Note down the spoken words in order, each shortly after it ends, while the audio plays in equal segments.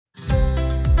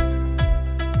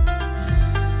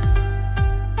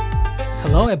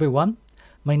Hello everyone,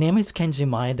 my name is Kenji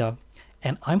Maeda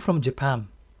and I'm from Japan.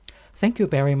 Thank you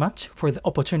very much for the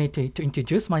opportunity to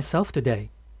introduce myself today.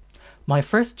 My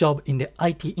first job in the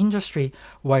IT industry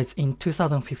was in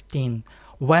 2015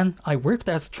 when I worked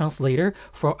as a translator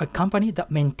for a company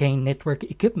that maintained network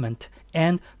equipment,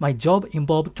 and my job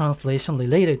involved translation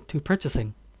related to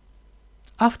purchasing.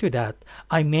 After that,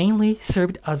 I mainly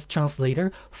served as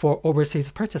translator for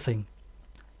overseas purchasing.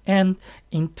 And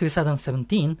in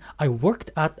 2017, I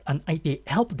worked at an IT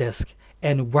help desk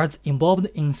and was involved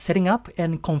in setting up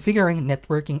and configuring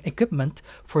networking equipment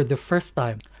for the first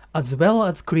time, as well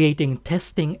as creating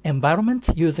testing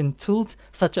environments using tools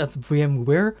such as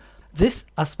VMware. This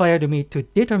inspired me to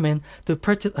determine to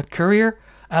purchase a career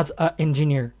as an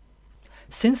engineer.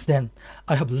 Since then,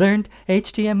 I have learned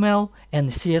HTML and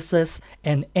CSS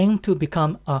and aim to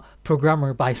become a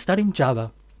programmer by studying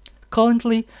Java.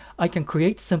 Currently, I can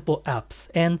create simple apps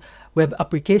and web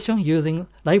applications using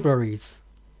libraries.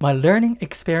 My learning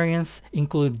experience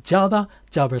includes Java,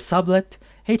 Java Servlet,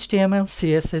 HTML,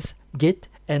 CSS, Git,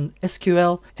 and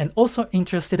SQL, and also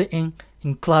interested in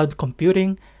cloud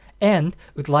computing and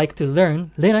would like to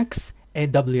learn Linux,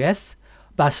 AWS,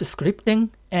 Bash scripting,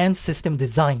 and system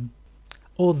design.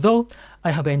 Although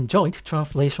I have enjoyed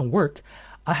translation work,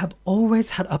 I have always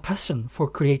had a passion for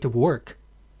creative work.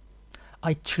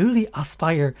 I truly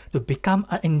aspire to become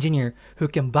an engineer who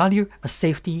can value a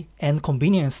safety and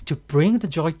convenience to bring the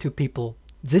joy to people.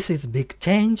 This is a big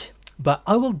change, but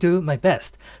I will do my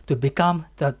best to become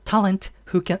the talent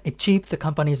who can achieve the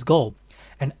company's goal,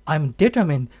 and I'm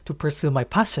determined to pursue my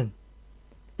passion.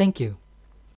 Thank you.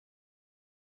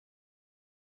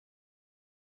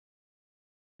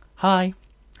 Hi,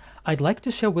 I'd like to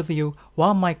share with you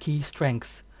one of my key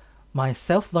strengths, my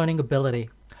self-learning ability.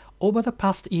 Over the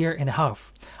past year and a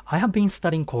half, I have been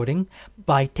studying coding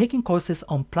by taking courses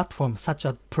on platforms such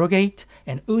as Progate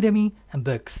and Udemy and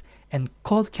books and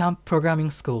CodeCamp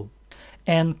Programming School,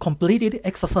 and completed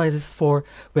exercises for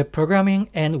web programming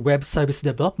and web service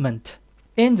development.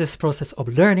 In this process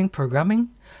of learning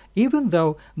programming, even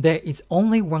though there is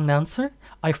only one answer,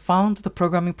 I found the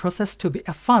programming process to be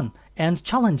fun and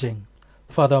challenging.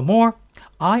 Furthermore,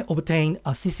 I obtained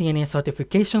a CCNA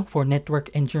certification for network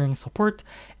engineering support,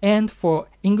 and for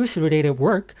English-related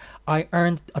work, I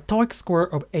earned a TOEIC score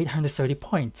of 830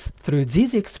 points. Through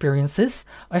these experiences,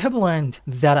 I have learned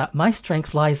that my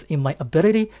strength lies in my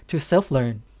ability to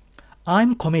self-learn.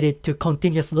 I'm committed to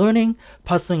continuous learning,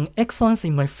 pursuing excellence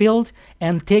in my field,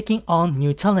 and taking on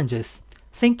new challenges.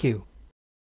 Thank you.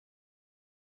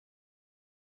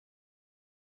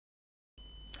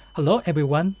 Hello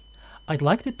everyone. I'd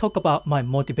like to talk about my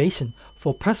motivation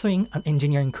for pursuing an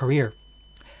engineering career.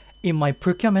 In my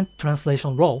procurement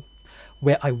translation role,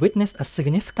 where I witnessed a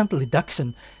significant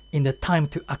reduction in the time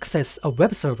to access a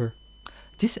web server,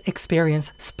 this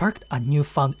experience sparked a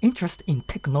newfound interest in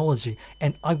technology,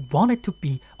 and I wanted to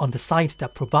be on the side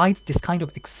that provides this kind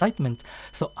of excitement,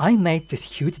 so I made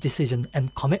this huge decision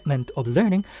and commitment of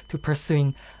learning to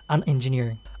pursuing an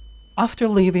engineering. After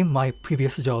leaving my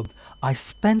previous job, I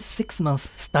spent 6 months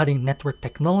studying network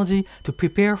technology to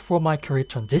prepare for my career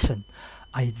transition.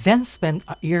 I then spent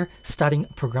a year studying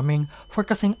programming,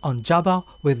 focusing on Java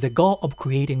with the goal of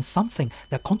creating something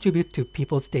that contributes to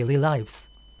people's daily lives.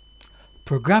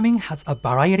 Programming has a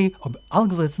variety of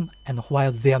algorithms, and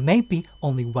while there may be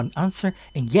only one answer,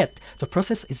 and yet the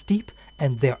process is deep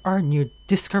and there are new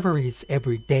discoveries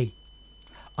every day.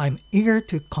 I'm eager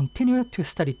to continue to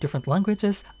study different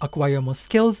languages, acquire more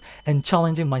skills, and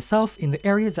challenging myself in the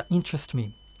areas that interest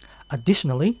me.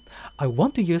 Additionally, I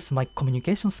want to use my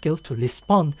communication skills to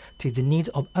respond to the needs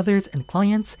of others and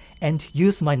clients, and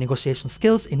use my negotiation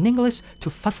skills in English to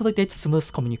facilitate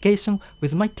smooth communication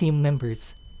with my team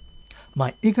members.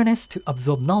 My eagerness to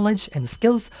absorb knowledge and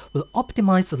skills will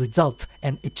optimize the results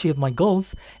and achieve my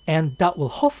goals, and that will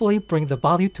hopefully bring the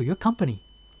value to your company.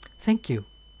 Thank you.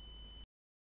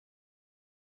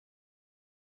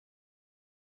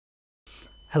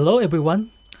 Hello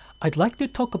everyone. I'd like to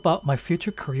talk about my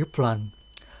future career plan.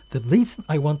 The reason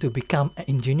I want to become an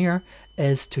engineer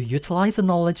is to utilize the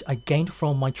knowledge I gained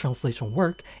from my translation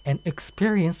work and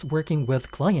experience working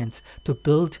with clients to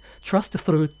build trust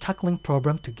through tackling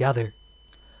problems together.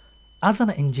 As an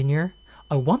engineer,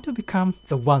 I want to become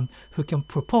the one who can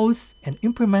propose and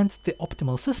implement the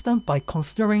optimal system by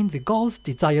considering the goals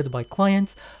desired by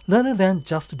clients rather than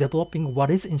just developing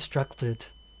what is instructed.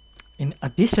 In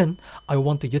addition, I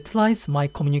want to utilize my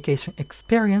communication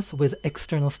experience with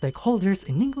external stakeholders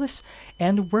in English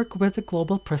and work with a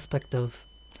global perspective.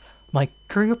 My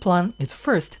career plan is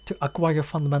first to acquire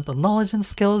fundamental knowledge and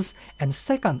skills, and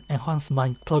second, enhance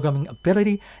my programming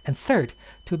ability, and third,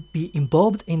 to be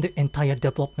involved in the entire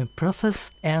development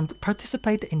process and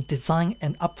participate in design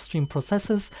and upstream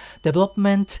processes,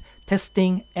 development,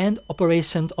 testing, and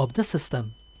operations of the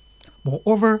system.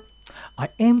 Moreover, I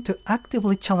aim to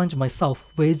actively challenge myself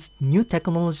with new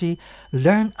technology,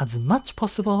 learn as much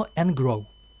possible, and grow.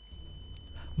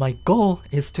 My goal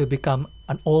is to become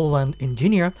an all-round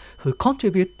engineer who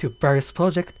contribute to various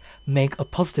projects, make a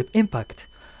positive impact.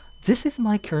 This is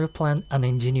my career plan as an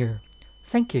engineer.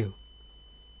 Thank you.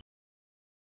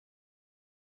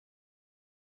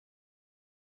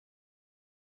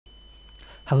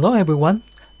 Hello everyone.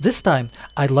 This time,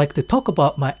 I'd like to talk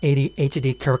about my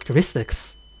ADHD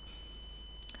characteristics.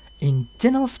 In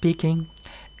general speaking,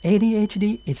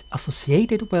 ADHD is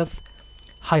associated with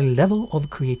high level of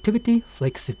creativity,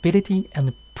 flexibility,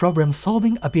 and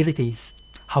problem-solving abilities.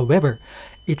 However,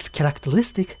 its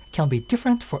characteristic can be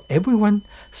different for everyone,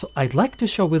 so I'd like to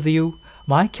share with you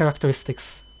my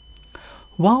characteristics.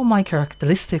 While my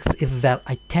characteristics is that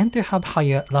I tend to have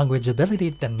higher language ability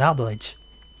than knowledge.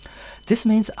 This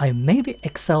means I maybe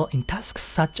excel in tasks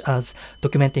such as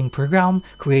documenting program,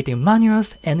 creating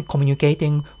manuals, and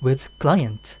communicating with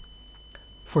client.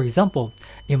 For example,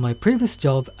 in my previous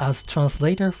job as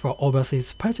translator for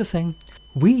overseas purchasing,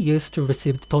 we used to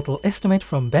receive the total estimate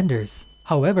from vendors.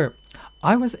 However,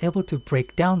 I was able to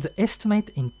break down the estimate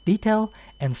in detail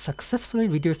and successfully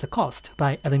reduce the cost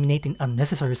by eliminating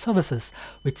unnecessary services,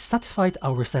 which satisfied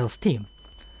our sales team.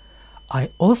 I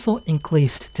also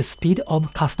increased the speed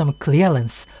of custom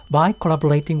clearance by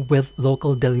collaborating with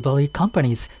local delivery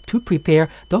companies to prepare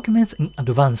documents in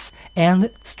advance and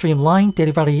streamline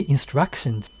delivery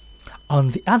instructions.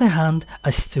 On the other hand,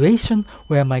 a situation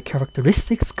where my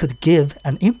characteristics could give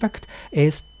an impact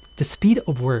is the speed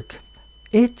of work.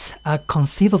 It's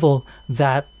conceivable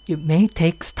that it may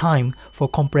take time for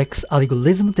complex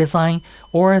algorithm design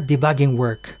or debugging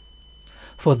work.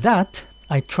 For that,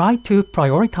 I try to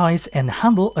prioritize and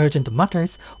handle urgent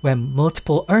matters when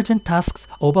multiple urgent tasks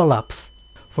overlaps.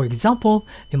 For example,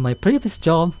 in my previous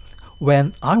job,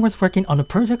 when I was working on a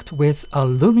project with a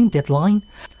looming deadline,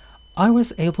 I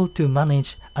was able to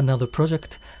manage another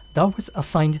project that was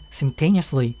assigned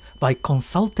simultaneously by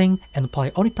consulting and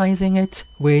prioritizing it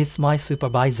with my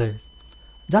supervisors.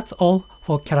 That's all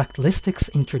for characteristics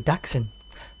introduction.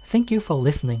 Thank you for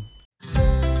listening.